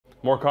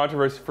More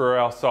controversy for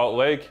Real Salt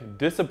Lake,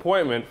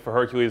 disappointment for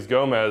Hercules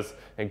Gomez,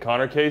 and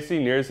Conor Casey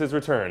nears his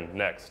return.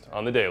 Next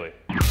on The Daily.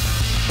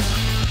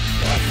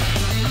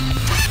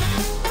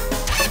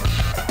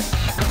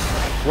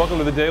 Welcome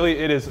to The Daily.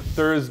 It is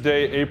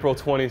Thursday, April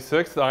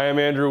 26th. I am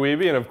Andrew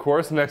Wiebe, and of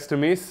course, next to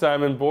me,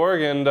 Simon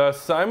Borg. And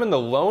Simon, the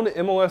lone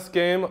MLS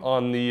game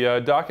on the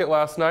docket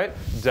last night,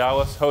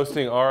 Dallas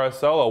hosting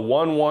RSL, a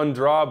 1-1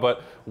 draw,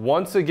 but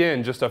once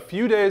again, just a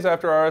few days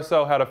after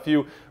RSL had a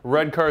few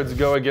red cards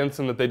go against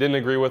them that they didn't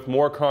agree with,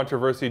 more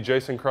controversy.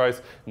 Jason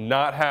Kreis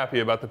not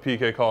happy about the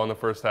PK call in the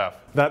first half.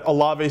 That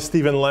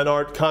Olave-Steven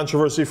Lennart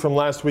controversy from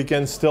last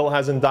weekend still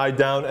hasn't died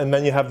down, and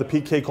then you have the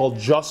PK call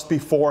just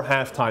before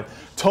halftime.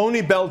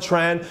 Tony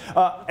Beltran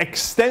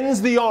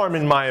extends the arm,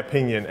 in my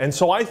opinion, and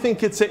so I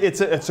think it's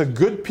a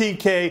good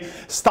PK,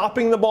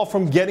 stopping the ball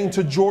from getting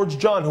to George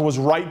John, who was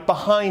right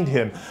behind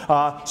him.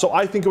 So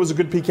I think it was a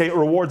good PK. It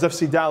rewards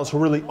FC Dallas, who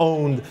really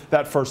owned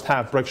that first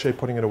half. Breck Shea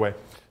putting it away.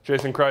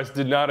 Jason Kreis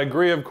did not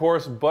agree, of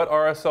course, but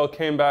RSL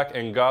came back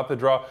and got the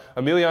draw.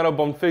 Emiliano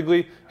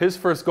Bonfigli, his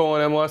first goal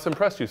in MLS,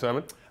 impressed you,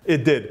 Simon?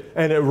 It did,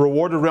 and it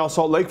rewarded Real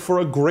Salt Lake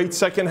for a great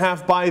second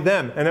half by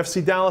them. And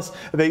FC Dallas,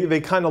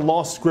 they kind of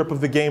lost grip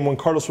of the game when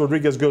Carlos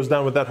Rodriguez goes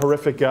down with that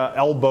horrific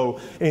elbow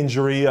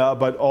injury,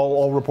 but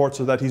all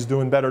reports are that he's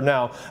doing better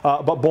now.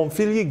 But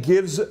Bonfigli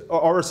gives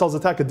RSL's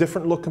attack a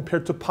different look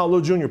compared to Paulo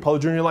Jr. Paulo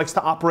Jr. likes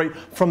to operate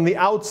from the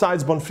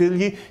outsides.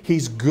 Bonfigli,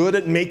 he's good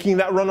at making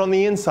that run on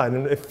the inside,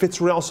 and it fits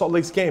Real Salt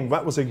Lake's game.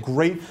 That was a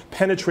great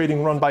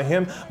penetrating run by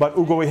him, but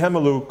Ugo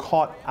Ihemelu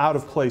caught out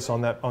of place on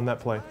that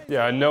play.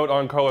 Yeah, a note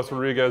on Carlos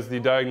Rodriguez.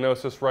 The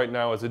diagnosis right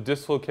now is a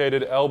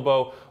dislocated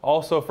elbow.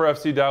 Also for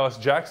FC Dallas,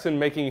 Jackson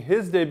making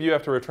his debut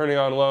after returning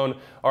on loan.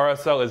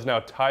 RSL is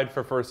now tied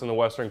for first in the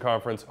Western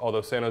Conference,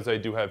 although San Jose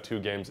do have 2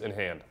 games in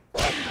hand.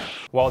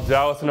 While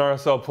Dallas and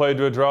RSL played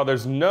to a draw,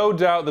 there's no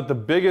doubt that the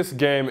biggest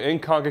game in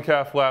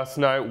CONCACAF last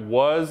night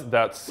was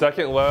that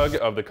second leg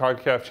of the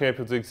CONCACAF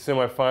Champions League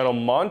semifinal.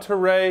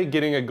 Monterrey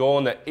getting a goal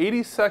in the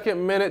 82nd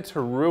minute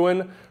to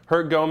ruin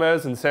Herc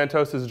Gomez and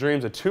Santos'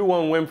 dreams, a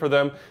 2-1 win for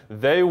them.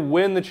 They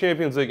win the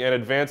Champions League and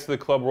advance to the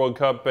Club World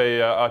Cup,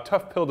 a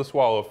tough pill to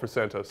swallow for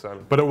Santos,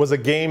 Simon. But it was a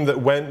game that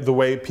went the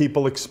way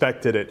people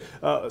expected it.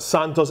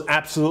 Santos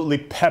absolutely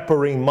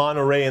peppering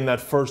Monterrey in that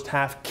first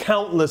half,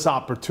 countless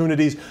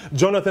opportunities.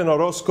 Jonathan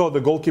Orozco,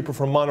 the goalkeeper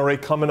from Monterrey,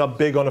 coming up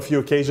big on a few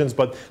occasions,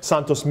 but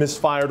Santos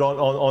misfired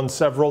on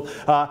several.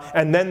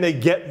 And then they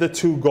get the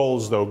 2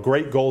 goals, though.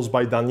 Great goals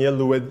by Daniel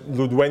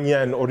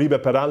Ludueña and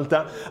Oribe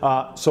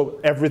Peralta.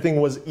 So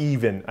everything was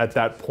even at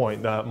that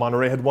point.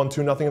 Monterrey had won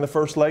 2-0 in the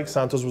first leg.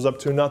 Santos was up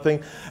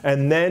 2-0.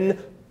 And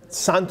then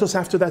Santos,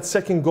 after that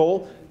second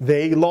goal,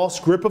 they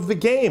lost grip of the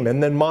game.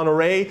 And then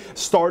Monterrey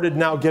started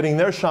now getting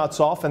their shots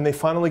off, and they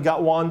finally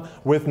got one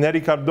with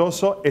Nery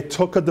Cardoso. It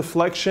took a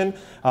deflection,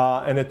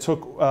 and it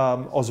took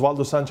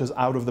Osvaldo Sanchez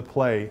out of the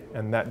play,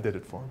 and that did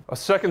it for him. A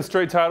second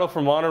straight title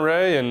for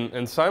Monterrey,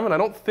 and Simon, I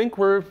don't think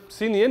we're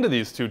seeing the end of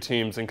these 2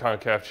 teams in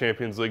CONCACAF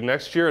Champions League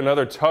next year.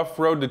 Another tough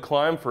road to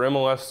climb for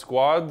MLS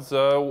squads.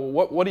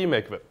 What do you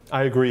make of it?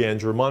 I agree,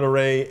 Andrew.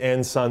 Monterrey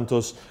and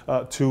Santos,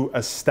 2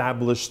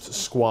 established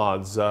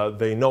squads.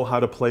 They know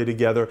how to play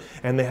together,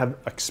 and they have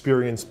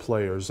experienced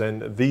players,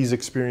 and these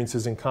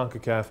experiences in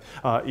CONCACAF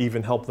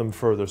even help them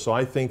further. So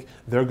I think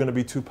they're going to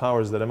be 2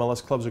 powers that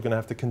MLS clubs are going to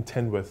have to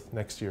contend with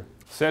next year.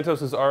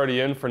 Santos is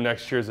already in for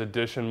next year's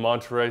edition.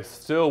 Monterrey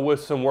still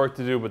with some work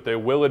to do, but they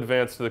will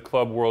advance to the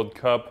Club World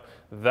Cup.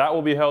 That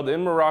will be held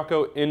in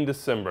Morocco in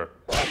December.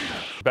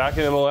 Back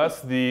in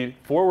MLS, the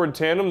forward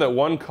tandem that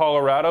won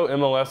Colorado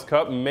MLS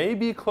Cup may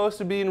be close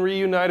to being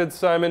reunited,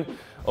 Simon.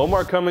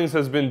 Omar Cummings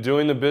has been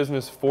doing the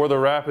business for the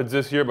Rapids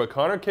this year, but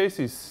Conor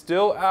Casey's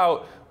still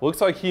out. Looks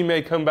like he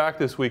may come back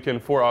this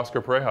weekend for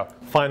Oscar Pareja.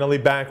 Finally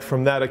back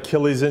from that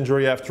Achilles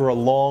injury after a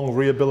long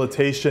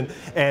rehabilitation,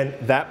 and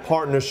that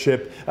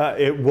partnership,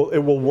 it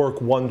will work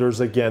wonders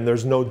again,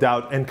 there's no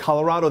doubt. And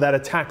Colorado, that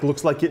attack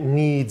looks like it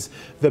needs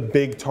the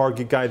big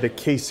target guy that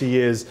Casey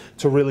is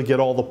to really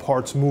get all the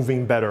parts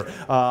moving better.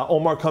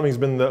 Omar Cummings has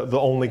been the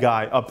only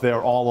guy up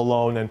there all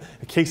alone, and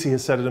Casey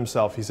has said it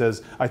himself. He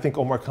says, I think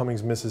Omar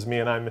Cummings misses me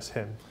and I miss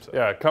him. So.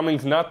 Yeah,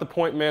 Cummings not the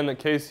point man that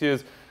Casey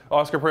is.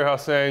 Oscar Pareja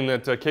saying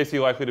that Casey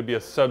likely to be a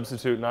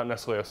substitute, not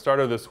necessarily a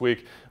starter this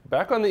week.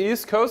 Back on the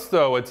East Coast,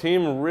 though, a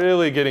team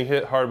really getting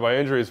hit hard by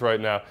injuries right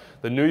now.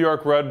 The New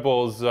York Red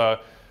Bulls,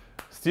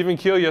 Stephen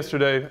Keel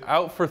yesterday,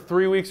 out for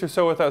 3 weeks or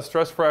so with that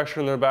stress fracture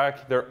in their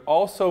back. They're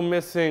also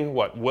missing,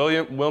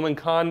 Wilman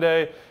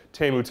Conde,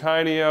 Teemu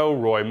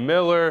Tainio, Roy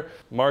Miller,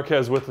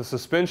 Marquez with the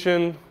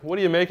suspension. What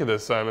do you make of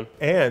this, Simon?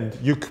 And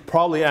you could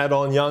probably add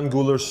on Jan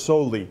Guler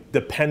Soli,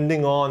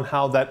 depending on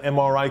how that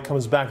MRI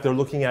comes back. They're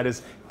looking at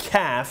his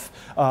calf.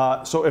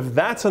 So if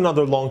that's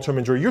another long-term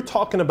injury, you're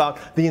talking about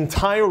the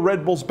entire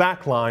Red Bulls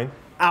back line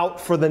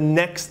out for the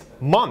next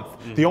month.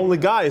 The only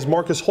guy is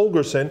Marcus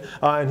Holgersson,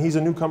 and he's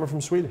a newcomer from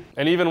Sweden.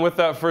 And even with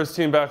that first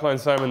team backline,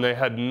 Simon, they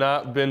had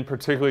not been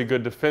particularly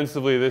good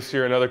defensively this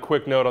year. Another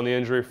quick note on the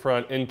injury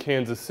front in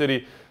Kansas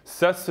City.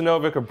 Seth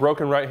Sinovic, a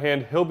broken right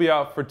hand, he'll be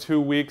out for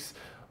 2 weeks.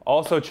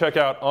 Also, check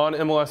out on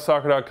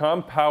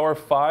MLSsoccer.com. Power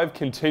 5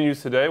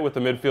 continues today with the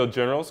midfield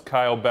generals,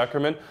 Kyle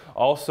Beckerman.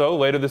 Also,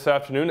 later this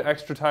afternoon,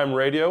 Extra Time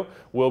Radio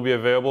will be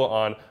available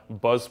on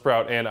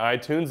Buzzsprout and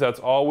iTunes. That's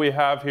all we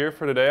have here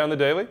for today on The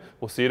Daily.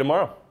 We'll see you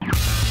tomorrow.